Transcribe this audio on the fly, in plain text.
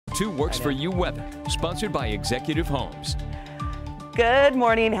72 Works For You weather, sponsored by Executive Homes. Good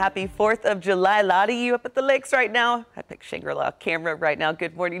morning. Happy 4th of July. A lot of you up at the lakes right now. I picked Shangri-La camera right now.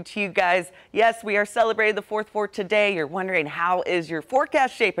 Good morning to you guys. Yes, we are celebrating the 4th for today. You're wondering, how is your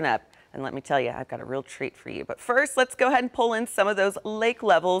forecast shaping up? And let me tell you, I've got a real treat for you. But first, let's go ahead and pull in some of those lake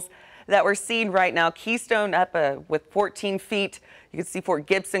levels that we're seeing right now. Keystone up with 14 feet. You can see Fort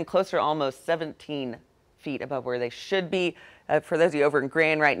Gibson closer, almost 17 feet above where they should be. For those of you over in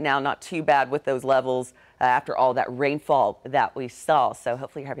Grand right now, not too bad with those levels after all that rainfall that we saw. So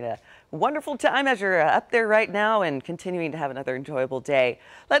hopefully you're having a wonderful time as you're up there right now and continuing to have another enjoyable day.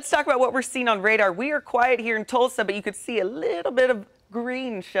 Let's talk about what we're seeing on radar. We are quiet here in Tulsa, but you could see a little bit of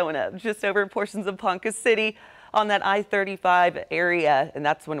green showing up just over portions of Ponca City on that I-35 area, and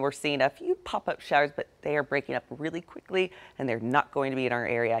that's when we're seeing a few pop-up showers, but they are breaking up really quickly, and they're not going to be in our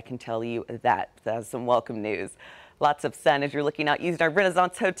area. I can tell you that. That's some welcome news. Lots of sun as you're looking out using our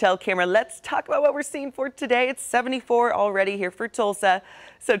Renaissance Hotel camera. Let's talk about what we're seeing for today. It's 74 already here for Tulsa,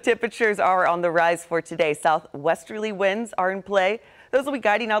 so temperatures are on the rise for today. Southwesterly winds are in play. Those will be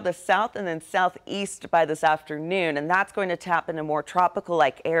guiding out the south and then southeast by this afternoon, and that's going to tap into more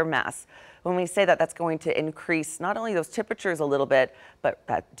tropical-like air mass. When we say that, that's going to increase not only those temperatures a little bit, but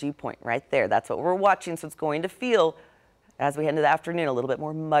that dew point right there. That's what we're watching, so it's going to feel, as we head into the afternoon, a little bit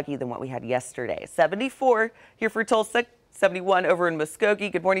more muggy than what we had yesterday. 74 here for Tulsa, 71 over in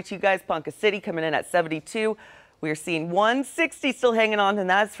Muskogee. Good morning to you guys. Ponca City coming in at 72. We are seeing 160 still hanging on, and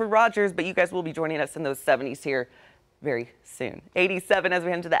that's for Rogers, but you guys will be joining us in those 70s here very soon. 87 as we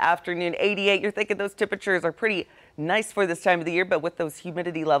head into the afternoon. 88. You're thinking those temperatures are pretty nice for this time of the year, but with those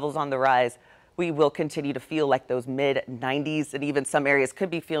humidity levels on the rise, we will continue to feel like those mid 90s, and even some areas could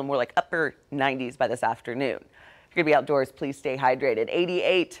be feeling more like upper 90s by this afternoon. If you're going to be outdoors, please stay hydrated.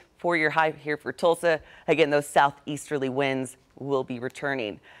 88 for your high here for Tulsa. Again, those southeasterly winds will be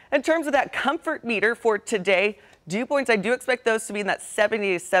returning. In terms of that comfort meter for today, dew points, I do expect those to be in that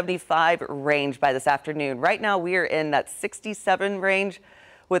 70 to 75 range by this afternoon. Right now, we are in that 67 range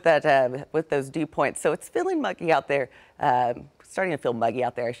with that with those dew points. So it's feeling muggy out there. Starting to feel muggy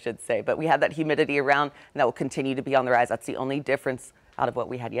out there, I should say. But we have that humidity around, and that will continue to be on the rise. That's the only difference out of what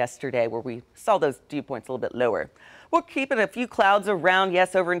we had yesterday, where we saw those dew points a little bit lower. We're keeping a few clouds around.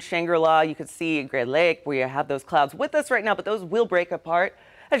 Yes, over in Shangri-La, you can see Grand Lake. We have those clouds with us right now, but those will break apart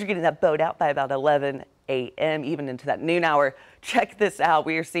as you're getting that boat out by about 11 a.m., even into that noon hour. Check this out.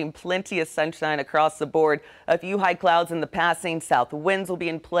 We are seeing plenty of sunshine across the board. A few high clouds in the passing. South winds will be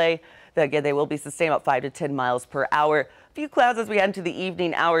in play. Again, they will be sustained about 5 to 10 miles per hour. A few clouds as we head into the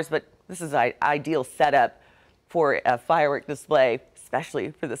evening hours, but this is an ideal setup for a firework display,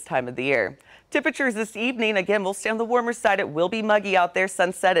 especially for this time of the year. Temperatures this evening, again, we'll stay on the warmer side. It will be muggy out there.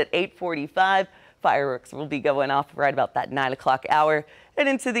 Sunset at 8:45. Fireworks will be going off right about that 9 o'clock hour. And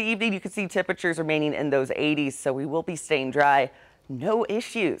into the evening, you can see temperatures remaining in those 80s, so we will be staying dry. No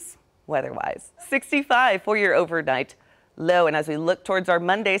issues weather-wise. 65 for your overnight low. And as we look towards our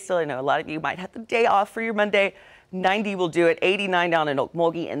Monday, still I know a lot of you might have the day off for your Monday. 90 will do it. 89 down in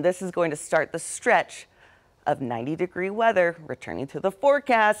Okmulgee, and this is going to start the stretch of 90-degree weather returning to the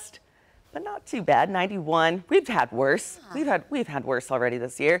forecast, but not too bad. 91. We've had worse. We've had worse already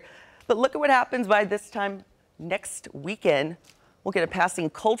this year. But look at what happens by this time next weekend. We'll get a passing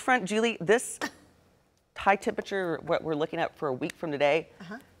cold front. Julie, this high temperature, what we're looking at for a week from today,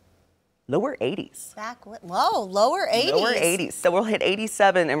 lower 80s. Lower 80s. Lower 80s. So we'll hit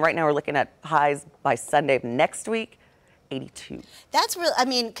 87, and right now we're looking at highs by Sunday of next week. 82. That's real. I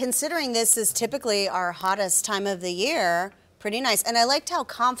mean, considering this is typically our hottest time of the year, pretty nice. And I liked how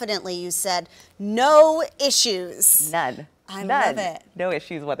confidently you said no issues. None. I love it. No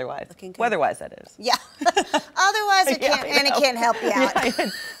issues weather-wise. Looking good. Weather-wise, that is. Yeah. Otherwise, it can't, and it can't help you out.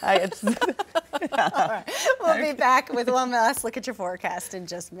 All right. We'll be back with one last look at your forecast in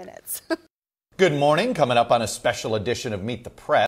just minutes. Good morning. Coming up on a special edition of Meet the Press.